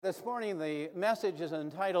This morning, the message is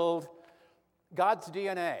entitled, God's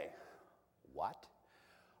DNA. What?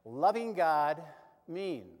 Loving God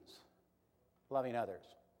means loving others.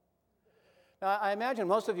 Now, I imagine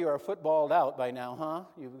most of you are footballed out by now, huh?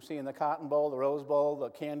 You've seen the Cotton Bowl, the Rose Bowl, the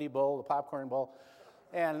Candy Bowl, the Popcorn Bowl,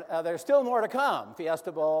 and there's still more to come,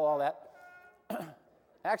 Fiesta Bowl, all that.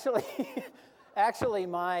 Actually,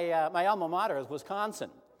 my alma mater is Wisconsin.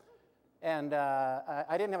 And I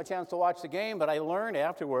didn't have a chance to watch the game, but I learned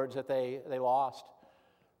afterwards that they lost.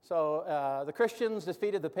 So the Christians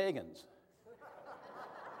defeated the pagans.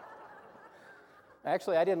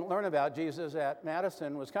 Actually, I didn't learn about Jesus at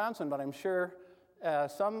Madison, Wisconsin, but I'm sure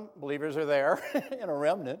some believers are there in a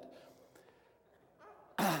remnant.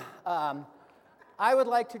 I would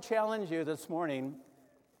like to challenge you this morning,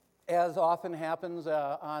 as often happens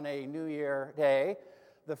on a New Year day,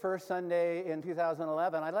 the first Sunday in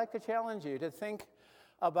 2011, I'd like to challenge you to think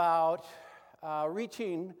about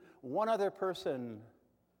reaching one other person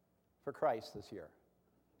for Christ this year.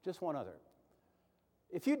 Just one other.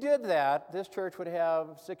 If you did that, this church would have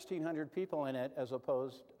 1,600 people in it as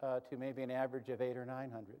opposed to maybe an average of 800 or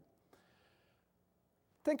 900.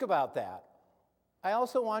 Think about that. I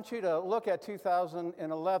also want you to look at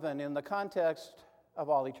 2011 in the context of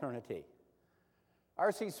all eternity.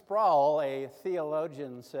 R.C. Sproul, a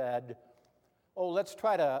theologian, said, let's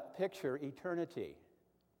try to picture eternity.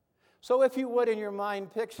 So if you would, in your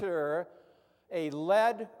mind, picture a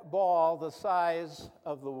lead ball the size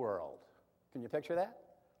of the world. Can you picture that?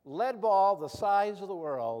 Lead ball the size of the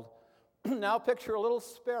world. Now picture a little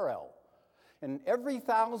sparrow. And every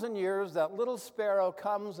 1,000 years, that little sparrow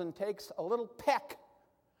comes and takes a little peck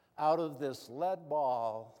out of this lead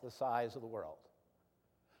ball the size of the world.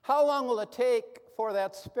 How long will it take for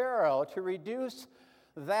that sparrow to reduce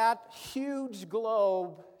that huge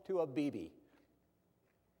globe to a BB?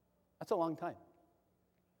 That's a long time.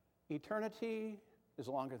 Eternity is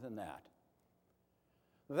longer than that.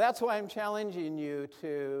 That's why I'm challenging you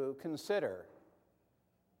to consider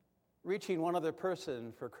reaching one other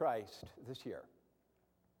person for Christ this year.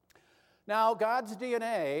 Now, God's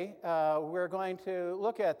DNA, we're going to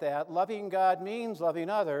look at that. Loving God means loving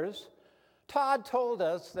others. Todd told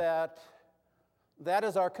us that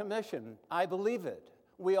is our commission. I believe it.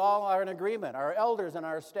 We all are in agreement. Our elders and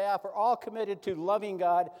our staff are all committed to loving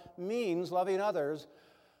God means loving others.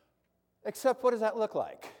 Except what does that look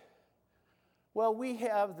like? Well, we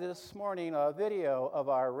have this morning a video of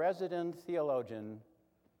our resident theologian,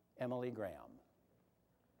 Emily Graham.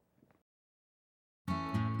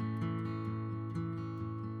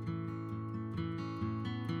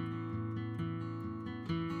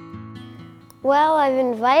 Well, I've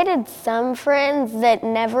invited some friends that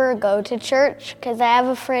never go to church because I have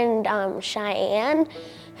a friend, Cheyenne,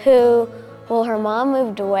 who, her mom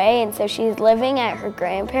moved away, and so she's living at her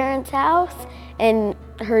grandparents' house, and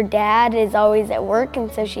her dad is always at work,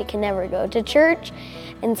 and so she can never go to church,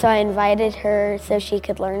 and so I invited her so she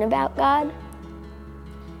could learn about God.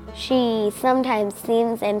 She sometimes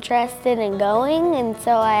seems interested in going, and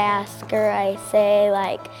so I ask her, I say,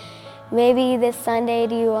 maybe this Sunday,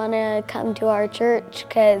 do you want to come to our church?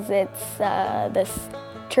 Because it's this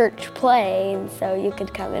church play, and so you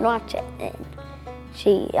could come and watch it. And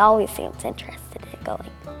she always seems interested in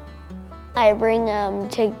going. I bring them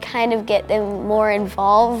to kind of get them more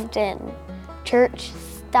involved in church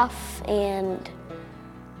stuff and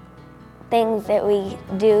things that we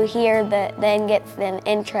do here that then gets them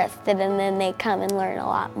interested, and then they come and learn a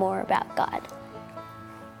lot more about God.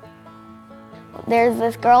 There's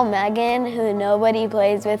this girl, Megan, who nobody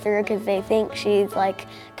plays with her because they think she's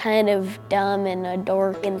kind of dumb and a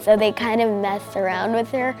dork, and so they kind of mess around with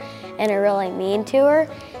her and are really mean to her.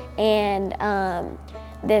 And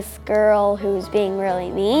this girl who's being really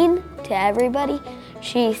mean to everybody,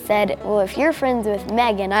 she said, well, if you're friends with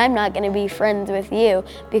Megan, I'm not going to be friends with you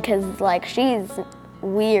because she's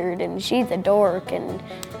weird and she's a dork and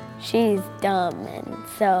she's dumb. And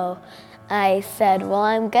so I said, well,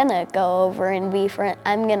 I'm gonna go over and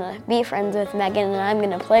I'm gonna be friends with Megan, and I'm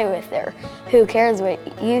gonna play with her. Who cares what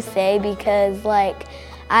you say, because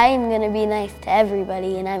I'm gonna be nice to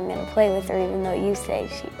everybody and I'm gonna play with her even though you say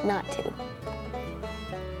not to.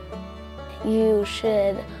 You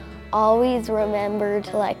should always remember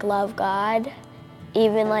to love God,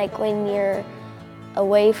 even when you're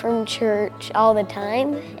away from church all the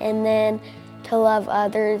time, and then to love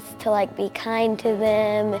others, to be kind to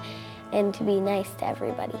them, and to be nice to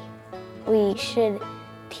everybody. We should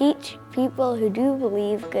teach people who do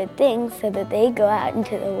believe good things so that they go out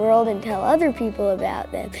into the world and tell other people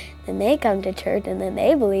about them. Then they come to church and then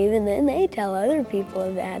they believe, and then they tell other people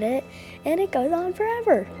about it, and it goes on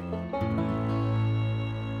forever.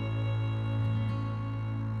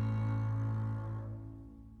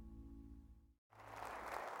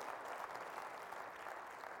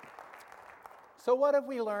 So what have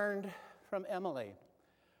we learned from Emily?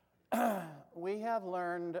 We have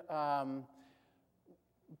learned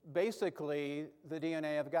basically the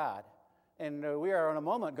DNA of God. And we are in a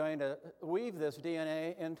moment going to weave this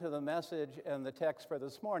DNA into the message and the text for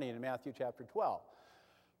this morning in Matthew chapter 12.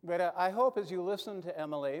 But I hope as you listen to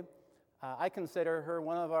Emily, I consider her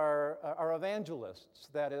one of our evangelists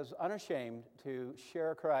that is unashamed to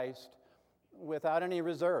share Christ without any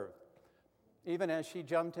reserve. Even as she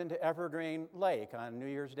jumped into Evergreen Lake on New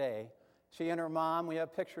Year's Day, she and her mom, we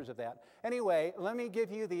have pictures of that. Anyway, let me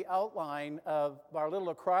give you the outline of our little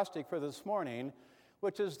acrostic for this morning,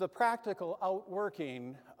 which is the practical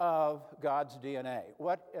outworking of God's DNA.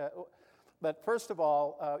 But first of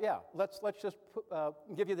all, let's just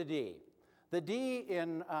give you the D. The D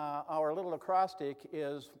in our little acrostic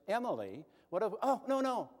is Emily.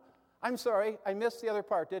 No, I'm sorry, I missed the other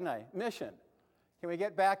part, didn't I? Mission. Can we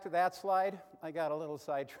get back to that slide? I got a little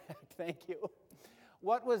sidetracked, thank you.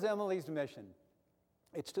 What was Emily's mission?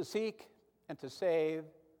 It's to seek and to save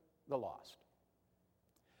the lost.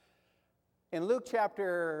 In Luke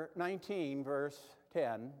chapter 19, verse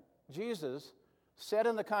 10, Jesus said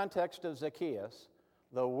in the context of Zacchaeus,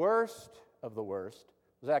 the worst of the worst,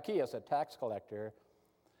 Zacchaeus, a tax collector,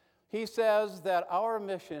 he says that our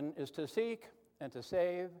mission is to seek and to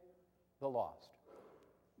save the lost.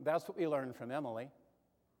 That's what we learned from Emily.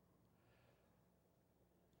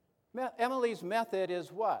 Emily's method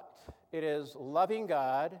is what? It is loving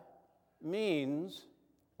God means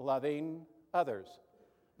loving others.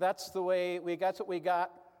 That's what we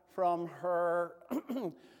got from her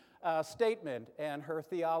statement and her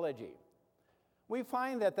theology. We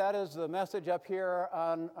find that is the message up here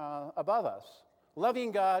above us.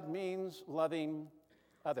 Loving God means loving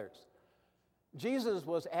others. Jesus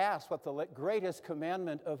was asked what the greatest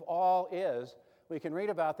commandment of all is. We can read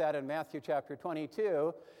about that in Matthew chapter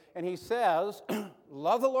 22. And he says,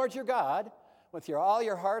 love the Lord your God with all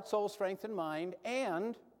your heart, soul, strength, and mind,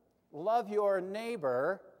 and love your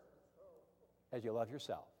neighbor as you love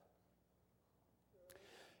yourself.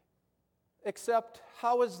 Except,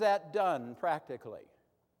 how is that done practically?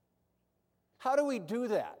 How do we do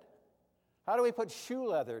that? How do we put shoe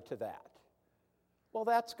leather to that? Well,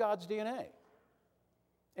 that's God's DNA.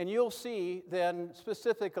 And you'll see then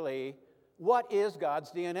specifically, what is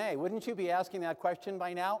God's DNA? Wouldn't you be asking that question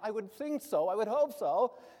by now? I would think so. I would hope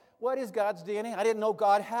so. What is God's DNA? I didn't know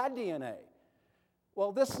God had DNA.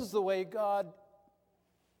 Well, this is the way God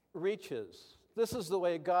reaches. This is the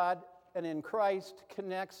way God and in Christ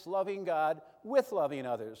connects loving God with loving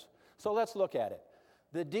others. So let's look at it.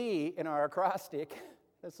 The D in our acrostic,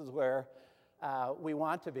 this is where we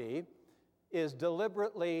want to be, is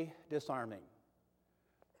deliberately disarming.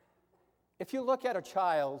 If you look at a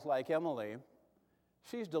child like Emily,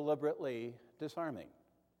 she's deliberately disarming.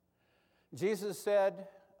 Jesus said,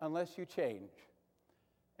 unless you change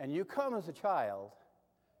and you come as a child,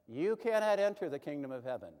 you cannot enter the kingdom of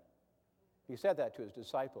heaven. He said that to his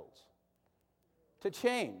disciples. To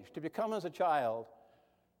change, to become as a child,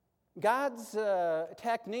 God's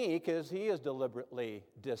technique is he is deliberately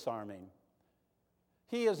disarming.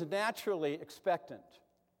 He is naturally expectant.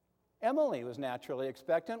 Emily was naturally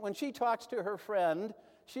expectant. When she talks to her friend,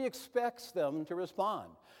 she expects them to respond.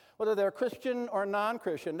 Whether they're Christian or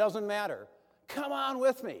non-Christian, doesn't matter. Come on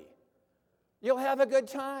with me. You'll have a good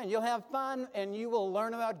time. You'll have fun, and you will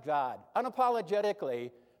learn about God unapologetically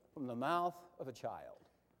from the mouth of a child.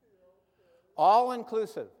 All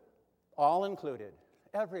inclusive, all included,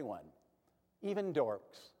 everyone, even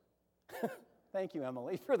dorks. Thank you,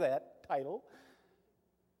 Emily, for that title.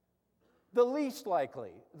 The least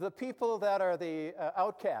likely, the people that are the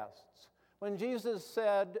outcasts. When Jesus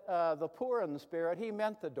said the poor in the spirit, he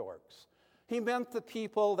meant the dorks. He meant the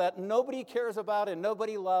people that nobody cares about and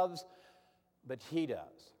nobody loves, but he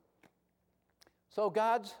does. So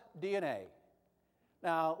God's DNA.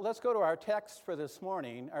 Now, let's go to our text for this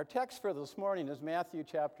morning. Our text for this morning is Matthew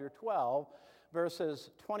chapter 12,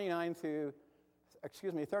 verses 39 through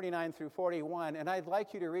 41, and I'd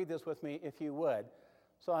like you to read this with me if you would.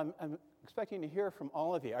 So I'm expecting to hear from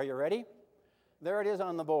all of you. Are you ready? There it is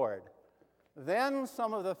on the board. Then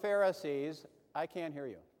some of the Pharisees, I can't hear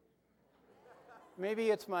you.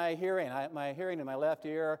 Maybe it's my hearing. My hearing in my left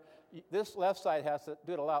ear. This left side has to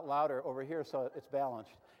do it a lot louder over here so it's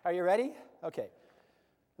balanced. Are you ready? Okay.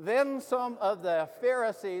 Then some of the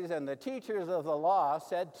Pharisees and the teachers of the law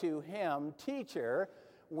said to him, "Teacher,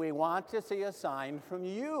 we want to see a sign from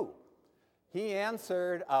you." He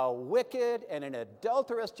answered, "A wicked and an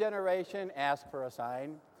adulterous generation ask for a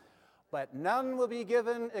sign, but none will be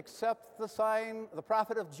given except the sign, the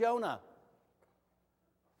prophet of Jonah.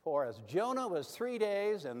 For as Jonah was 3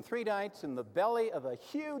 days and 3 nights in the belly of a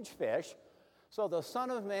huge fish, so the Son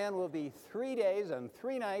of Man will be 3 days and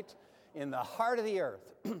 3 nights in the heart of the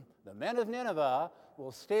earth. The men of Nineveh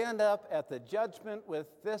will stand up at the judgment with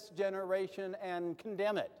this generation and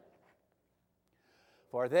condemn it.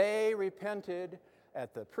 For they repented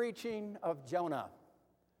at the preaching of Jonah.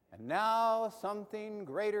 And now something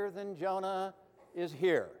greater than Jonah is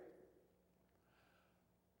here.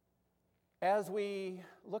 As we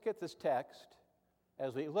look at this text,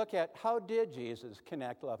 as we look at how did Jesus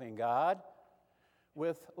connect loving God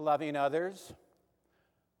with loving others,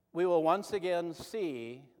 we will once again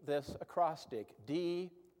see this acrostic, DNA.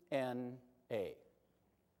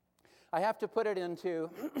 I have to put it into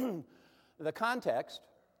the context,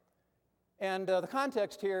 and the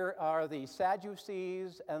context here are the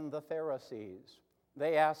Sadducees and the Pharisees.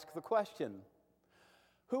 They ask the question,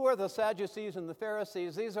 who are the Sadducees and the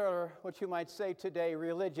Pharisees? These are what you might say today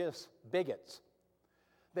religious bigots.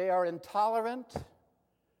 They are intolerant,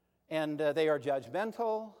 and they are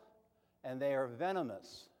judgmental, and they are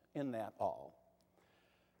venomous in that all.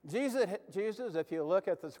 Jesus, if you look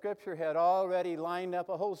at the scripture, had already lined up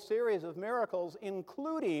a whole series of miracles,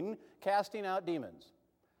 including casting out demons.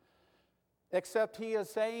 Except he is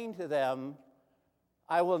saying to them,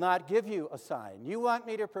 I will not give you a sign. You want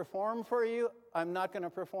me to perform for you? I'm not going to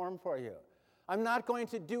perform for you. I'm not going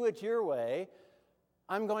to do it your way.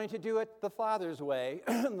 I'm going to do it the Father's way.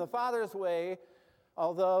 The Father's way,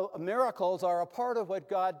 although miracles are a part of what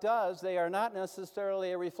God does, they are not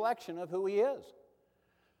necessarily a reflection of who He is.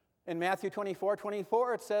 In Matthew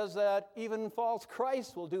 24, it says that even false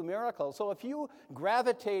Christs will do miracles. So if you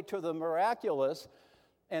gravitate to the miraculous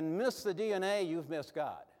and miss the DNA, you've missed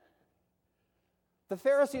God. The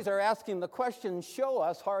Pharisees are asking the question, show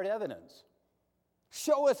us hard evidence.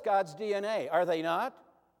 Show us God's DNA. Are they not?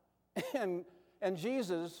 And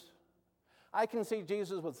Jesus, I can see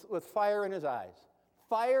Jesus with fire in his eyes.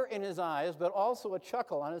 Fire in his eyes, but also a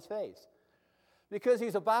chuckle on his face. Because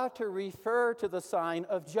he's about to refer to the sign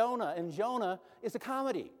of Jonah. And Jonah is a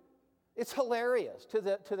comedy. It's hilarious to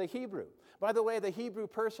the Hebrew. By the way, the Hebrew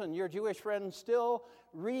person, your Jewish friends, still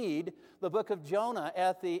read the book of Jonah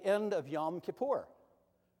at the end of Yom Kippur.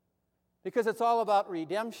 Because it's all about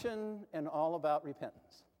redemption and all about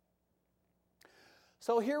repentance.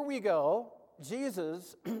 So here we go.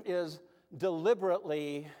 Jesus is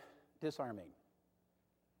deliberately disarming.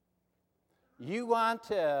 You want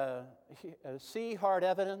to see hard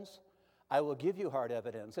evidence? I will give you hard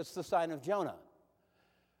evidence. It's the sign of Jonah.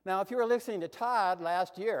 Now, if you were listening to Todd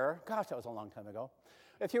last year, gosh, that was a long time ago.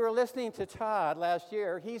 If you were listening to Todd last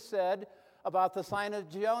year, he said about the sign of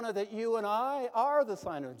Jonah that you and I are the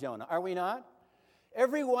sign of Jonah, are we not?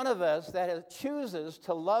 Every one of us that chooses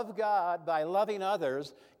to love God by loving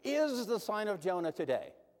others is the sign of Jonah today.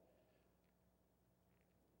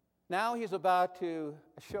 Now he's about to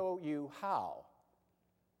show you how.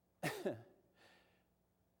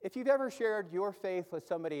 If you've ever shared your faith with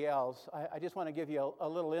somebody else, I just want to give you a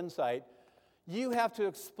little insight. You have to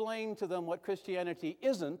explain to them what Christianity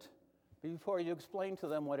isn't before you explain to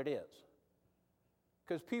them what it is.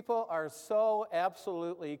 Because people are so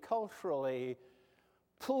absolutely culturally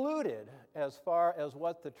polluted as far as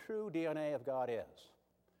what the true DNA of God is.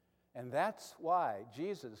 And that's why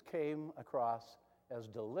Jesus came across as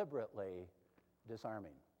deliberately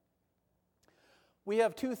disarming. We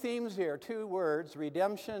have two themes here, two words,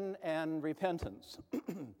 redemption and repentance.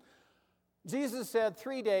 Jesus said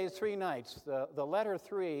 3 days, 3 nights. The letter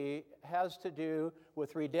 3 has to do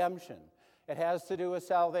with redemption. It has to do with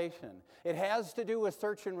salvation. It has to do with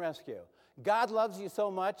search and rescue. God loves you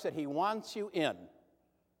so much that He wants you in.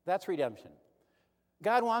 That's redemption.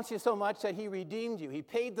 God wants you so much that He redeemed you. He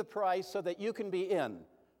paid the price so that you can be in.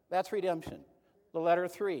 That's redemption. The letter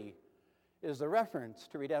 3 is the reference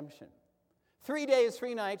to redemption. 3 days,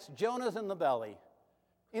 3 nights, Jonah's in the belly.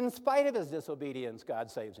 In spite of his disobedience,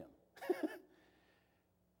 God saves him.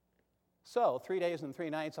 So, 3 days and 3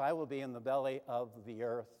 nights, I will be in the belly of the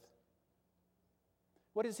earth.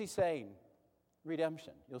 What is he saying?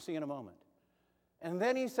 Redemption. You'll see in a moment. And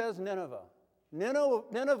then he says Nineveh.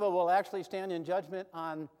 Nineveh will actually stand in judgment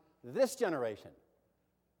on this generation.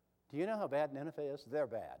 Do you know how bad Nineveh is? They're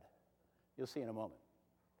bad. You'll see in a moment.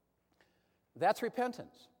 That's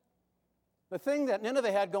repentance. The thing that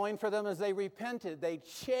Nineveh had going for them is they repented. They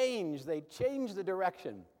changed the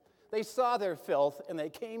direction. They saw their filth and they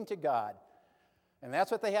came to God. And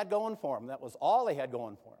that's what they had going for them. That was all they had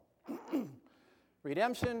going for them.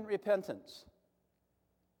 Redemption, repentance.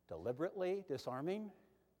 Deliberately disarming.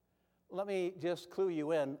 Let me just clue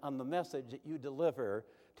you in on the message that you deliver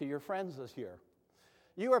to your friends this year.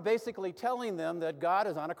 you are basically telling them that God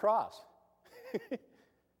is on a cross.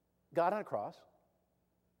 God on a cross?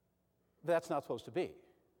 That's not supposed to be.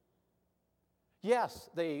 Yes,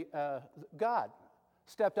 God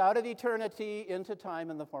stepped out of eternity into time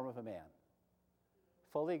in the form of a man.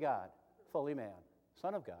 Fully God, fully man.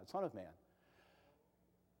 Son of God, Son of man.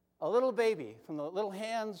 A little baby from the little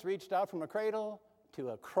hands reached out from a cradle to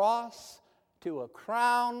a cross, to a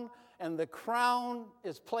crown, and the crown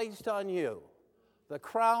is placed on you. The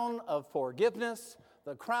crown of forgiveness,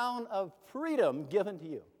 the crown of freedom given to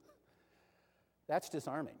you. That's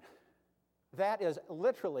disarming. That is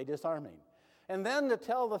literally disarming. And then to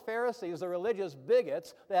tell the Pharisees, the religious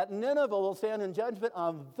bigots, that Nineveh will stand in judgment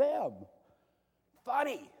on them.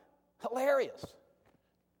 Funny, hilarious.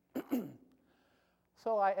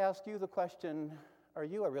 So I ask you the question, are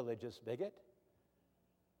you a religious bigot?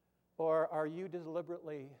 Or are you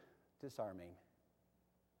deliberately disarming?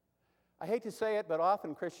 I hate to say it, but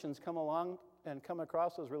often Christians come along and come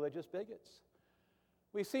across as religious bigots.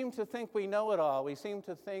 We seem to think we know it all. We seem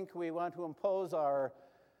to think we want to impose our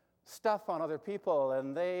stuff on other people,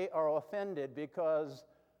 and they are offended because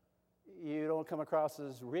you don't come across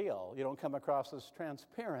as real. You don't come across as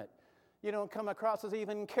transparent. You don't come across as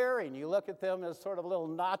even caring. You look at them as sort of a little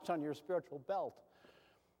notch on your spiritual belt.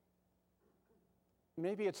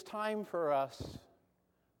 Maybe it's time for us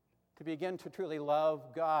to begin to truly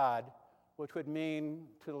love God, which would mean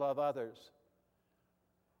to love others.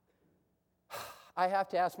 I have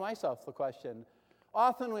to ask myself the question.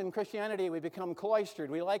 Often in Christianity, we become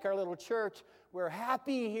cloistered. We like our little church. We're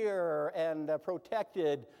happy here and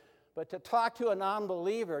protected. But to talk to a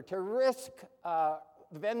non-believer, to risk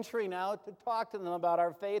venturing out to talk to them about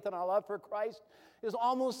our faith and our love for Christ is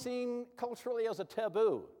almost seen culturally as a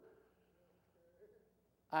taboo.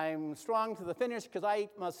 I'm strong to the finish because I eat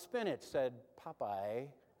my spinach, said Popeye.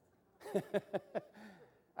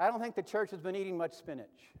 I don't think the church has been eating much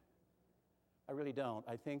spinach. I really don't.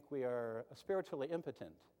 I think we are spiritually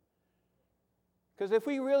impotent. Because if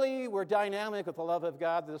we really were dynamic with the love of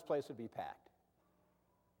God, this place would be packed.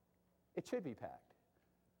 It should be packed.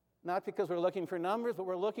 Not because we're looking for numbers, but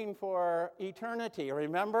we're looking for eternity.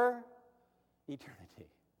 Remember? Eternity.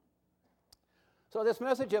 So this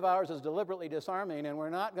message of ours is deliberately disarming, and we're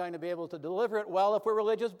not going to be able to deliver it well if we're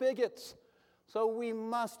religious bigots. So we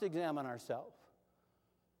must examine ourselves.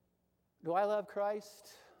 Do I love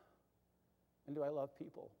Christ? And do I love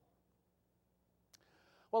people?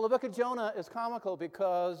 Well, the book of Jonah is comical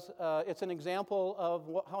because it's an example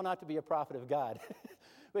of how not to be a prophet of God,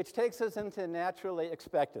 which takes us into naturally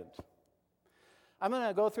expectant. I'm going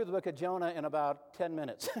to go through the book of Jonah in about 10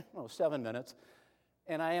 minutes, 7 minutes,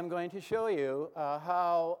 and I am going to show you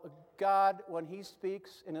how God, when he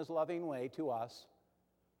speaks in his loving way to us,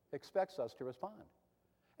 expects us to respond.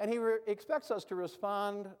 And he expects us to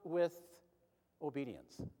respond with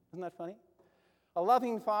obedience. Isn't that funny? A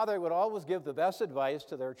loving father would always give the best advice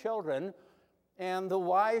to their children, and the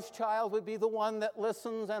wise child would be the one that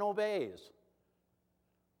listens and obeys.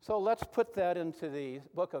 So let's put that into the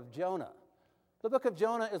book of Jonah. The book of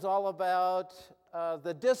Jonah is all about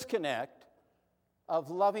the disconnect of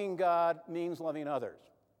loving God means loving others.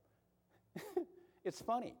 It's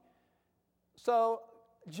funny. So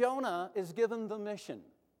Jonah is given the mission.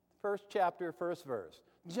 First chapter, first verse.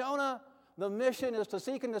 Jonah, the mission is to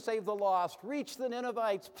seek and to save the lost. Reach the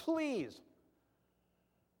Ninevites, please.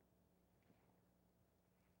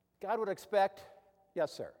 God would expect,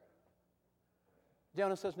 yes, sir.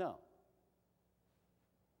 Jonah says no.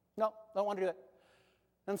 No, don't want to do it.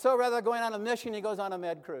 And so rather than going on a mission, he goes on a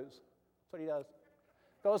med cruise. That's what he does.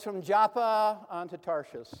 Goes from Joppa on to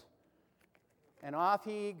Tarshish. And off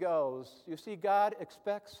he goes. You see, God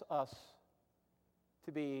expects us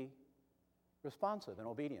to be responsive and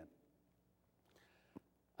obedient.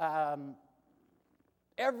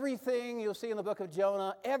 Everything you'll see in the book of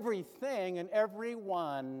Jonah, everything and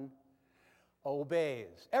everyone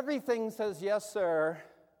obeys. Everything says, yes, sir,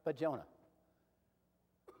 but Jonah.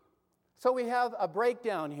 So we have a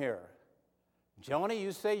breakdown here. Jonah,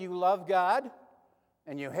 you say you love God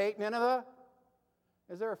and you hate Nineveh?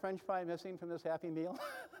 Is there a French fry missing from this happy meal?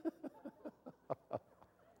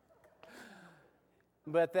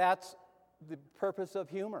 But that's the purpose of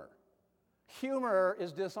humor. Humor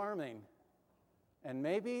is disarming. And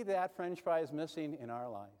maybe that French fry is missing in our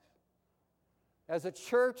life. As a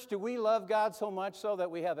church, do we love God so much so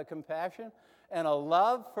that we have a compassion and a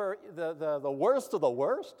love for the worst of the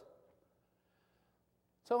worst?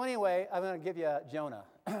 So anyway, I'm going to give you Jonah.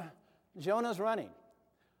 Jonah's running.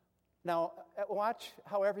 Now, watch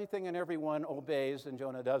how everything and everyone obeys and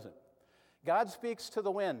Jonah doesn't. God speaks to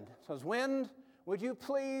the wind. Says, wind, would you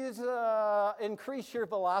please increase your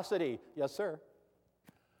velocity? Yes, sir.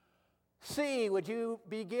 Sea, would you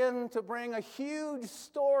begin to bring a huge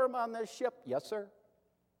storm on this ship? Yes, sir.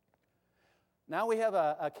 Now we have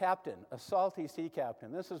a captain, a salty sea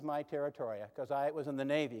captain. This is my territory because I was in the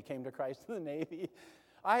Navy, came to Christ in the Navy.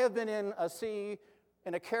 I have been in a sea,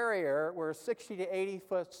 in a carrier where 60 to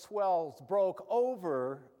 80-foot swells broke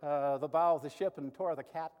over the bow of the ship and tore the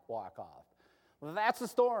catwalk off. Well, that's a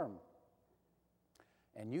storm.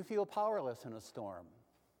 And you feel powerless in a storm.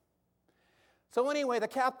 So anyway, the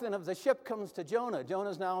captain of the ship comes to Jonah.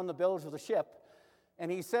 Jonah's now in the bilge of the ship. And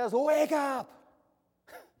he says, wake up!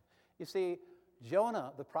 You see,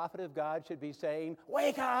 Jonah, the prophet of God, should be saying,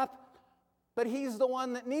 wake up! But he's the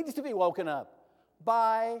one that needs to be woken up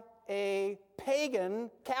by a pagan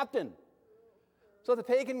captain. So the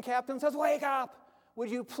pagan captain says, wake up! Would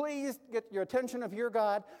you please get your attention of your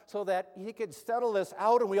God so that he could settle this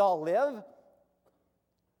out and we all live?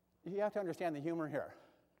 You have to understand the humor here.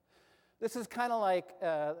 This is kind of like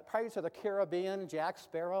Pirates of the Caribbean, Jack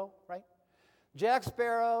Sparrow, right? Jack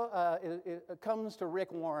Sparrow comes to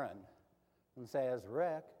Rick Warren and says,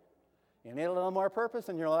 Rick, you need a little more purpose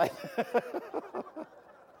in your life.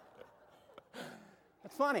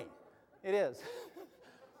 It's funny. It is.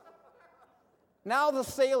 Now the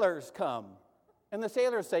sailors come, and the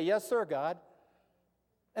sailors say, yes, sir, God.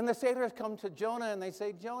 And the sailors come to Jonah, and they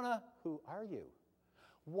say, Jonah, who are you?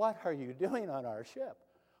 What are you doing on our ship?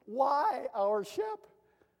 Why our ship?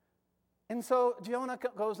 And so Jonah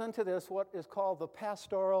goes into this, what is called the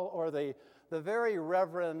pastoral or the very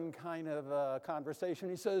reverend kind of conversation.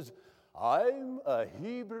 He says, I'm a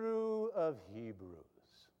Hebrew of Hebrews.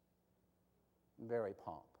 Very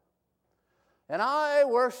pomp. And I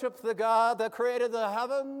worship the God that created the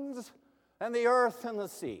heavens and the earth and the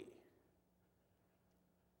sea.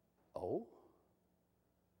 Oh?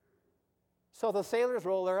 So the sailors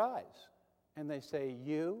roll their eyes and they say,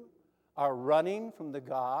 you are running from the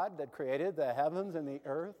God that created the heavens and the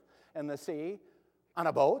earth and the sea on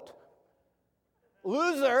a boat?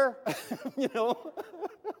 Loser! You know?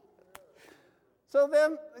 So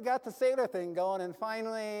then they got the sailor thing going, and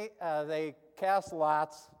finally they cast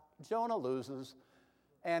lots. Jonah loses,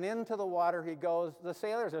 and into the water he goes. The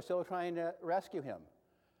sailors are still trying to rescue him.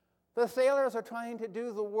 The sailors are trying to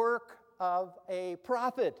do the work of a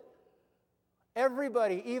prophet.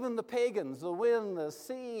 Everybody, even the pagans, the wind, the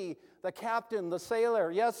sea, the captain, the sailor,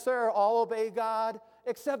 yes, sir, all obey God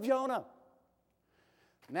except Jonah.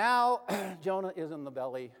 Now, Jonah is in the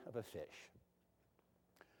belly of a fish.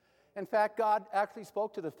 In fact, God actually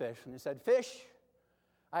spoke to the fish, and he said, fish,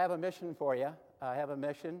 I have a mission for you. I have a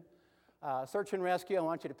mission. Search and rescue, I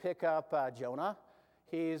want you to pick up Jonah.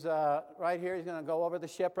 He's right here. He's going to go over the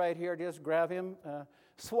ship right here. Just grab him.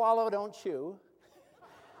 Swallow, don't chew.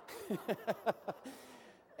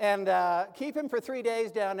 And keep him for 3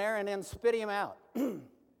 days down there and then spit him out.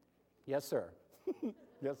 Yes, sir.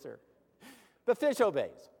 Yes, sir. The fish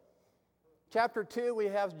obeys. Chapter 2, we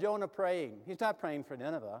have Jonah praying. He's not praying for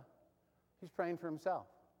Nineveh. He's praying for himself.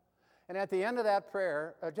 And at the end of that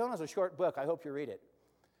prayer, Jonah's a short book. I hope you read it.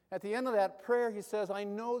 At the end of that prayer, he says, I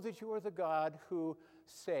know that you are the God who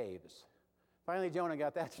saves. Finally, Jonah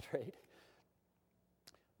got that straight.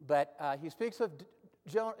 But he speaks of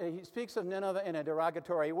Nineveh in a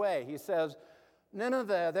derogatory way. He says,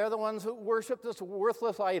 Nineveh, they're the ones who worship this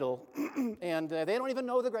worthless idol, and they don't even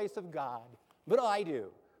know the grace of God. But I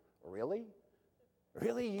do. Really?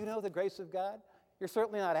 Really? You know the grace of God? You're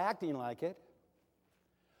certainly not acting like it.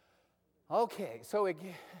 Okay, so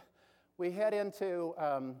we head into,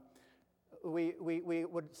 we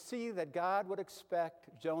would see that God would expect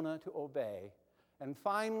Jonah to obey. And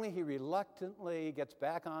finally, he reluctantly gets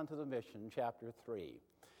back onto the mission, chapter 3.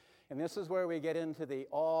 And this is where we get into the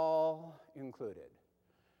all included.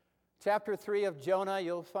 Chapter 3 of Jonah,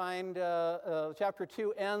 you'll find chapter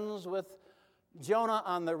 2 ends with Jonah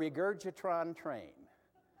on the regurgitron train.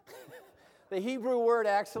 The Hebrew word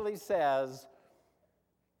actually says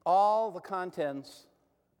all the contents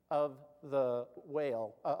of the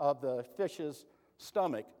whale, of the fish's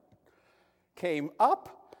stomach, came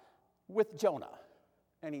up with Jonah.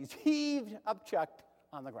 And he's heaved up, chucked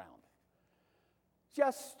on the ground.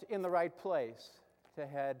 Just in the right place to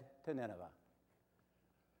head to Nineveh.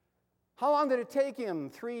 How long did it take him?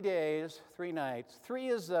 3 days, 3 nights. 3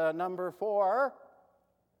 is the number for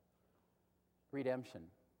redemption.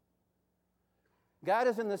 God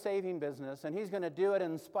is in the saving business, and he's going to do it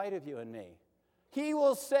in spite of you and me. He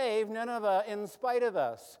will save Nineveh in spite of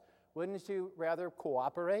us. Wouldn't you rather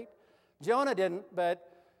cooperate? Jonah didn't, but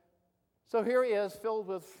so here he is, filled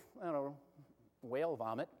with, whale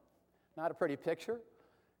vomit. Not a pretty picture.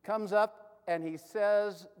 Comes up and he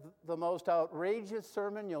says the most outrageous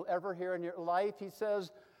sermon you'll ever hear in your life. He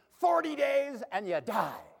says, 40 days and you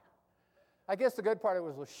die. I guess the good part of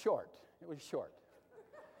it was short. It was short.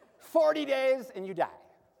 40 days and you die.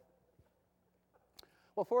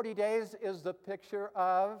 Well, 40 days is the picture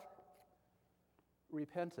of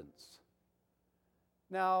repentance.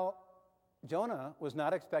 Now, Jonah was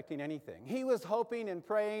not expecting anything. He was hoping and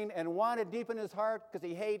praying and wanted deep in his heart, because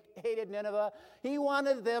he hated Nineveh, he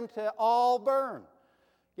wanted them to all burn.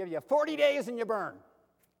 Give you 40 days and you burn.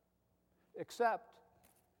 Except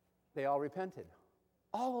they all repented.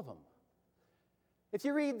 All of them. If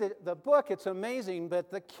you read the book, it's amazing, but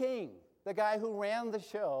the king, the guy who ran the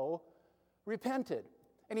show, repented.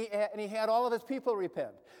 And he had all of his people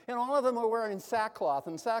repent. And all of them were wearing sackcloth.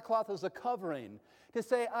 And sackcloth is a covering to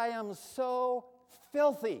say, I am so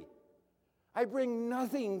filthy. I bring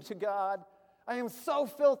nothing to God. I am so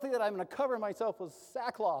filthy that I'm going to cover myself with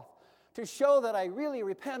sackcloth to show that I really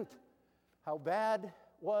repent. How bad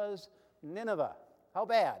was Nineveh? How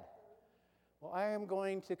bad? Well, I am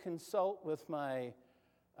going to consult with my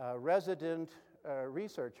resident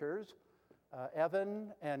researchers,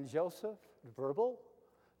 Evan and Joseph Verbal.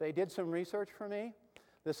 They did some research for me.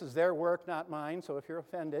 This is their work, not mine, so if you're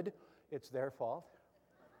offended, it's their fault.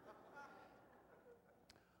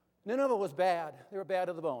 Nineveh was bad. They were bad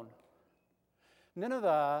to the bone.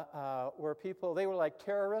 Nineveh were people, they were like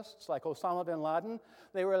terrorists, like Osama bin Laden.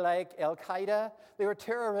 They were like Al-Qaeda. They were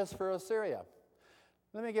terrorists for Assyria.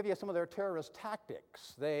 Let me give you some of their terrorist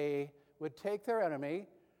tactics. They would take their enemy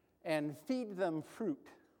and feed them fruit,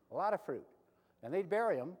 a lot of fruit. And they'd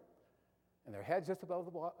bury them, and their heads just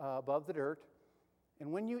above the dirt.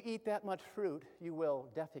 And when you eat that much fruit, you will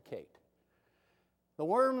defecate. The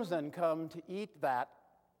worms then come to eat that,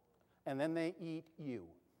 and then they eat you.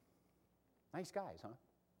 Nice guys, huh?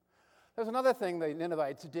 There's another thing the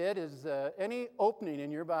Ninevites did is any opening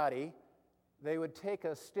in your body, they would take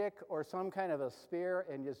a stick or some kind of a spear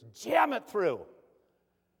and just jam it through.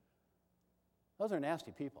 Those are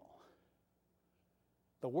nasty people.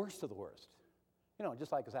 The worst of the worst. You know,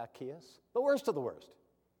 just like Zacchaeus, the worst of the worst.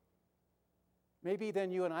 Maybe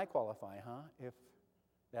then you and I qualify, huh? If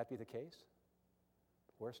that be the case.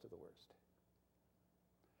 Worst of the worst.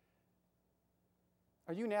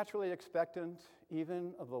 Are you naturally expectant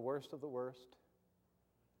even of the worst of the worst?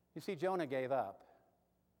 You see, Jonah gave up.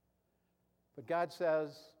 But God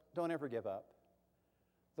says, don't ever give up.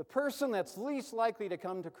 The person that's least likely to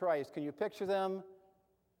come to Christ, can you picture them?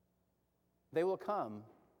 They will come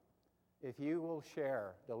if you will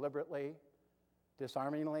share deliberately,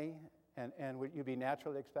 disarmingly, and would you be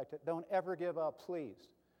naturally expectant? Don't ever give up, please.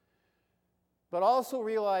 But also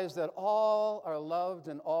realize that all are loved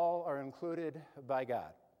and all are included by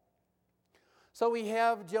God. So we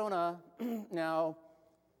have Jonah now.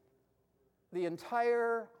 The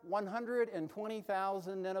entire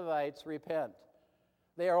 120,000 Ninevites repent.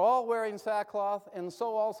 They are all wearing sackcloth, and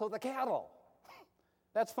so also the cattle.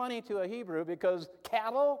 That's funny to a Hebrew because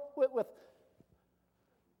cattle with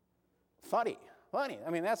funny. I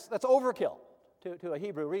mean, that's overkill to a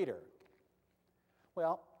Hebrew reader.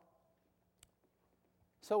 Well,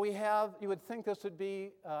 so we have, you would think this would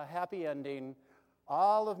be a happy ending.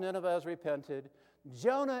 All of Nineveh has repented.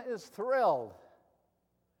 Jonah is thrilled.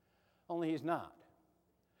 Only he's not.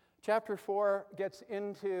 Chapter 4 gets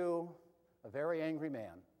into a very angry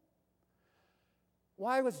man.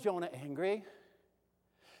 Why was Jonah angry?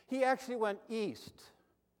 He actually went east.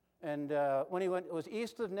 And when he was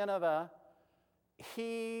east of Nineveh,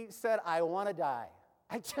 he said, I want to die.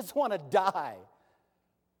 I just want to die.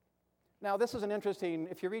 Now, this is an interesting,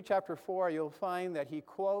 if you read chapter 4, you'll find that he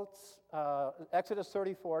quotes Exodus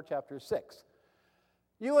 34, chapter 6.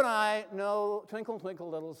 You and I know Twinkle,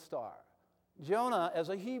 Twinkle, Little Star. Jonah, as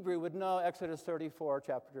a Hebrew, would know Exodus 34,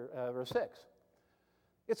 verse 6.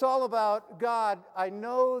 It's all about God. I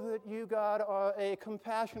know that you, God, are a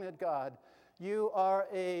compassionate God. You are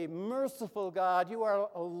a merciful God. You are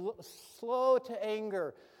slow to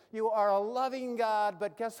anger. You are a loving God.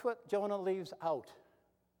 But guess what Jonah leaves out?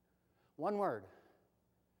 One word.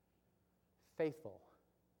 Faithful.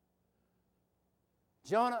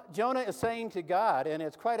 Jonah is saying to God, and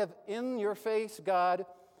it's quite an in-your-face God,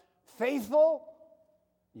 faithful?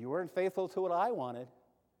 You weren't faithful to what I wanted.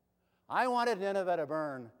 I wanted Nineveh to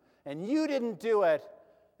burn, and you didn't do it,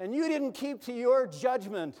 and you didn't keep to your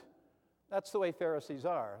judgment. That's the way Pharisees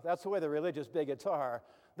are. That's the way the religious bigots are.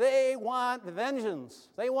 They want vengeance.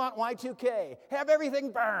 They want Y2K. Have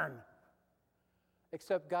everything burn.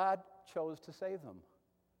 Except God chose to save them.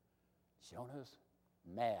 Jonah's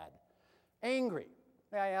mad. Angry.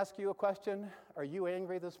 May I ask you a question? Are you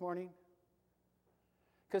angry this morning?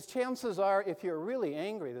 Because chances are, if you're really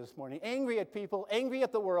angry this morning, angry at people, angry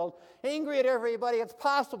at the world, angry at everybody, it's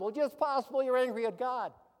possible, just possible, you're angry at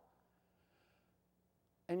God.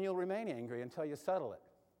 And you'll remain angry until you settle it.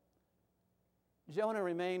 Jonah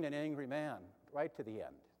remained an angry man right to the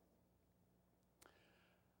end.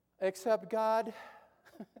 Except God,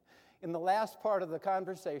 in the last part of the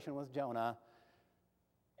conversation with Jonah,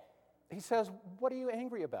 he says, what are you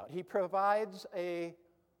angry about? He provides a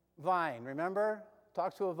vine, remember?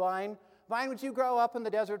 Talks to a vine. Vine, would you grow up in the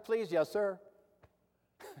desert, please? Yes, sir.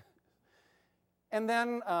 And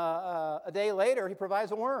then a day later, he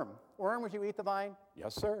provides a worm. Worm, would you eat the vine?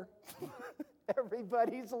 Yes, sir.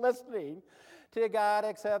 Everybody's listening to God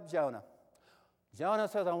except Jonah. Jonah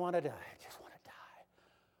says, I want to die. I just want to die.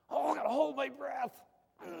 Oh, I got to hold my breath.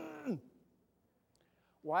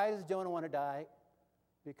 Why does Jonah want to die?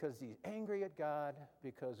 Because he's angry at God,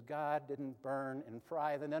 because God didn't burn and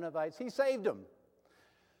fry the Ninevites. He saved them.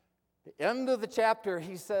 The end of the chapter,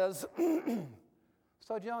 he says,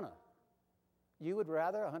 so Jonah, you would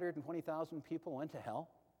rather 120,000 people went to hell?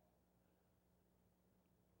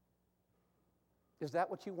 Is that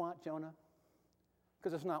what you want, Jonah?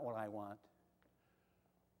 Because it's not what I want.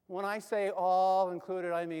 When I say all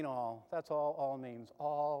included, I mean all. That's all means,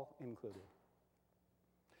 all included.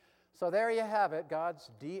 So there you have it, God's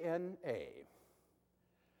DNA.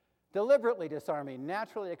 Deliberately disarming,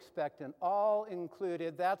 naturally expectant, all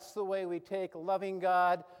included. That's the way we take loving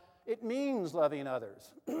God. It means loving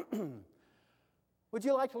others. Would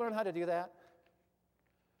you like to learn how to do that?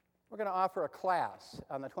 We're going to offer a class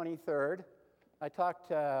on the 23rd. I talked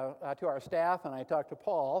to our staff and I talked to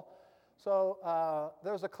Paul. So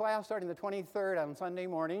there's a class starting the 23rd on Sunday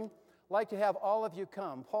morning. I'd like to have all of you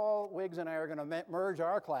come. Paul Wiggs and I are going to merge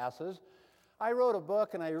our classes. I wrote a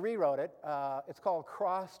book and I rewrote it. It's called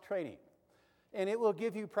Cross Training. And it will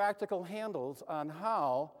give you practical handles on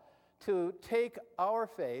how to take our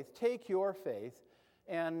faith, take your faith,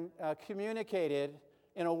 and communicate it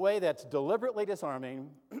in a way that's deliberately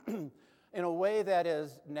disarming, in a way that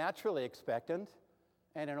is naturally expectant,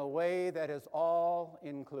 and in a way that is all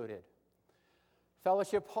included.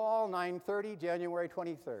 Fellowship Hall, 9:30, January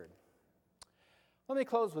 23rd. Let me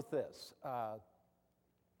close with this.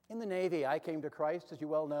 In the Navy, I came to Christ, as you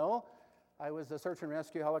well know. I was a search and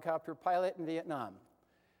rescue helicopter pilot in Vietnam.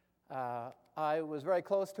 I was very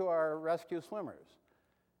close to our rescue swimmers.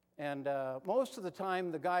 And most of the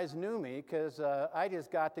time, the guys knew me because I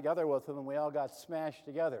just got together with them and we all got smashed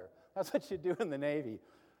together. That's what you do in the Navy.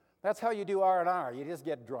 That's how you do R&R. You just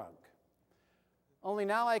get drunk. Only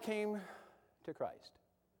now I came to Christ.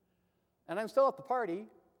 And I'm still at the party.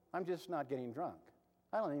 I'm just not getting drunk.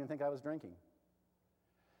 I don't even think I was drinking.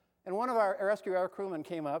 And one of our rescue air crewmen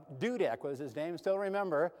came up, Dudek was his name, still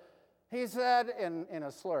remember. He said, in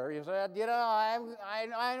a slur, he said,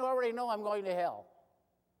 I already know I'm going to hell.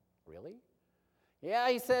 Really? Yeah,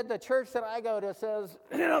 he said, the church that I go to says,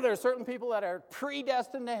 there are certain people that are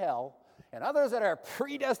predestined to hell and others that are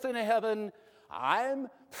predestined to heaven. I'm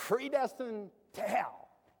predestined to hell.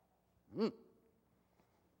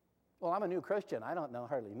 Well, I'm a new Christian. I don't know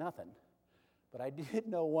hardly nothing. But I did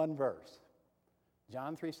know one verse.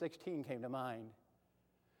 John 3:16 came to mind.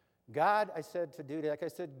 God, I said to Dudek,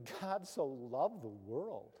 God so loved the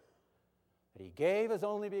world that he gave his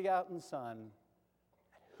only begotten Son,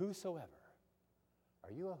 that whosoever,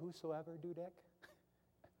 are you a whosoever, Dudek?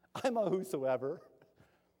 I'm a whosoever.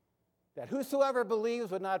 That whosoever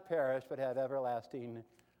believes would not perish but have everlasting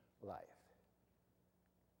life.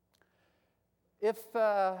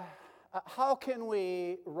 How can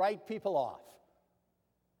we write people off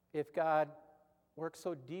if God works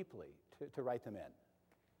so deeply to write them in?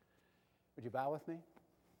 Would you bow with me?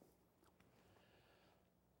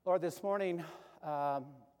 Lord, this morning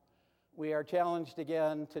we are challenged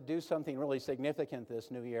again to do something really significant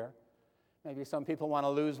this new year. Maybe some people want to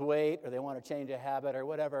lose weight or they want to change a habit or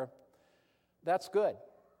whatever. That's good,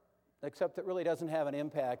 except it really doesn't have an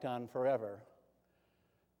impact on forever.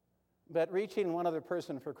 But reaching one other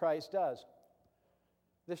person for Christ does.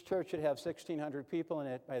 This church should have 1,600 people in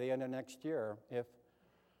it by the end of next year. If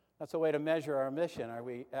that's a way to measure our mission, are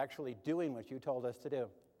we actually doing what you told us to do?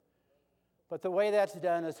 But the way that's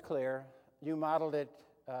done is clear. You modeled it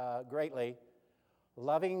greatly.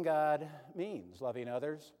 Loving God means loving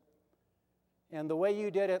others. And the way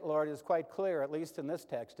you did it, Lord, is quite clear, at least in this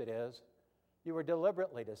text it is. You were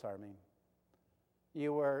deliberately disarming.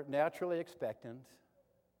 You were naturally expectant.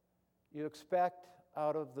 You expect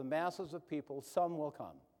out of the masses of people, some will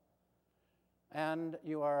come. And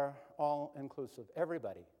you are all-inclusive,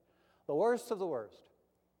 everybody. The worst of the worst.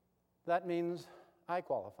 That means I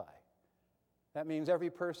qualify. That means every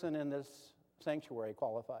person in this sanctuary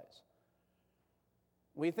qualifies.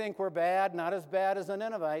 We think we're bad, not as bad as the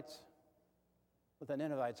Ninevites, but the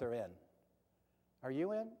Ninevites are in. Are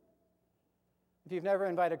you in? If you've never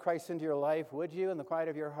invited Christ into your life, would you, in the quiet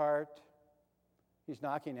of your heart? He's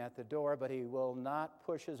knocking at the door, but he will not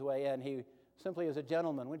push his way in. He simply is a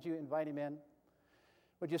gentleman. Would you invite him in?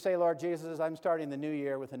 Would you say, Lord Jesus, I'm starting the new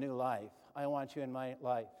year with a new life. I want you in my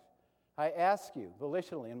life. I ask you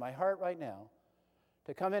volitionally in my heart right now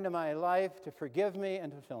to come into my life, to forgive me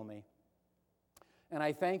and to fill me. And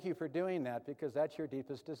I thank you for doing that because that's your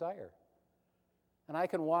deepest desire. And I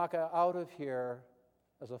can walk out of here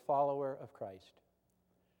as a follower of Christ.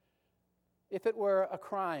 If it were a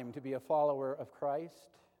crime to be a follower of Christ,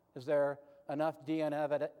 is there enough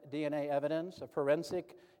DNA evidence, a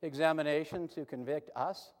forensic examination to convict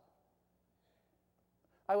us?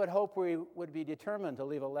 I would hope we would be determined to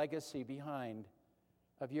leave a legacy behind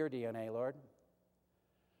of your DNA, Lord.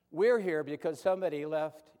 We're here because somebody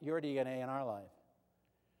left your DNA in our life.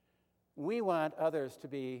 We want others to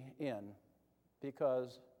be in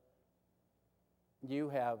because you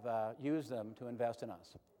have used them to invest in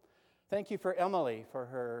us. Thank you for Emily, for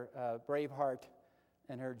her brave heart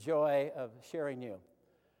and her joy of sharing you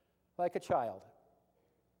like a child.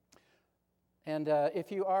 And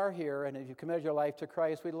if you are here and if you committed your life to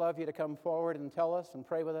Christ, we'd love you to come forward and tell us and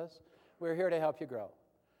pray with us. We're here to help you grow.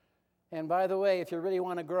 And by the way, if you really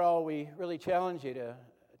want to grow, we really challenge you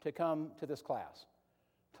to come to this class,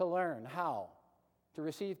 to learn how to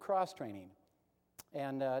receive cross-training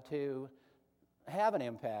and to have an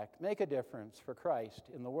impact, make a difference for Christ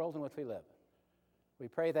in the world in which we live. We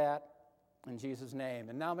pray that in Jesus' name.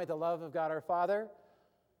 And now may the love of God our Father,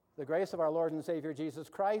 the grace of our Lord and Savior Jesus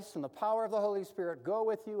Christ, and the power of the Holy Spirit go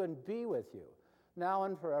with you and be with you, now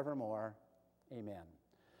and forevermore. Amen.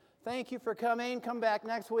 Thank you for coming. Come back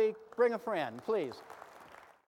next week. Bring a friend, please.